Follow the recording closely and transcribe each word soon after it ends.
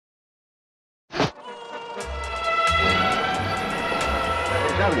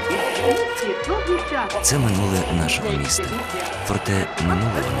Це минуле нашого міста. Проте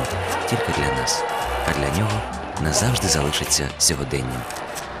минуле воно тільки для нас, а для нього назавжди залишиться сьогоденням.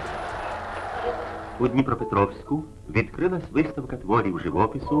 У Дніпропетровську відкрилась виставка творів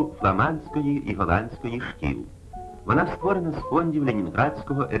живопису фламандської і голландської шкіл. Вона створена з фондів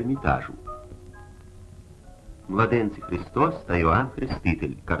Ленінградського Ермітажу. «Младенці Христос та Йоанн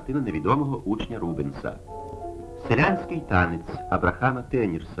Хреститель» – картина невідомого учня Рубенса. «Селянський танець» Абрахама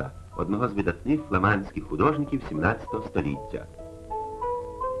Тенірса, одного з видатних фламандських художників 17 століття.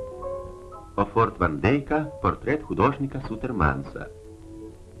 Офорт Ван Дейка – портрет художника Сутерманса.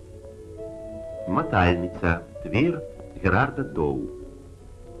 «Мотальниця» – твір Герарда Доу.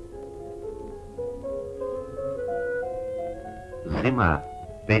 «Зима»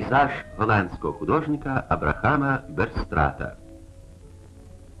 – пейзаж голландського художника Абрахама Берстрата.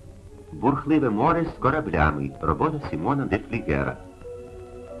 «Бурхливе море з кораблями» – робота Сімона де Флігера.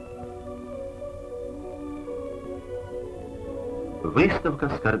 Виставка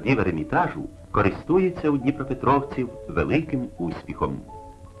скарбів Ермітажу користується у дніпропетровців великим успіхом.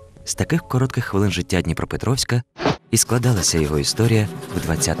 З таких коротких хвилин життя Дніпропетровська і складалася його історія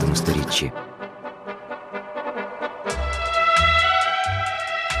в ХХ сторіччі.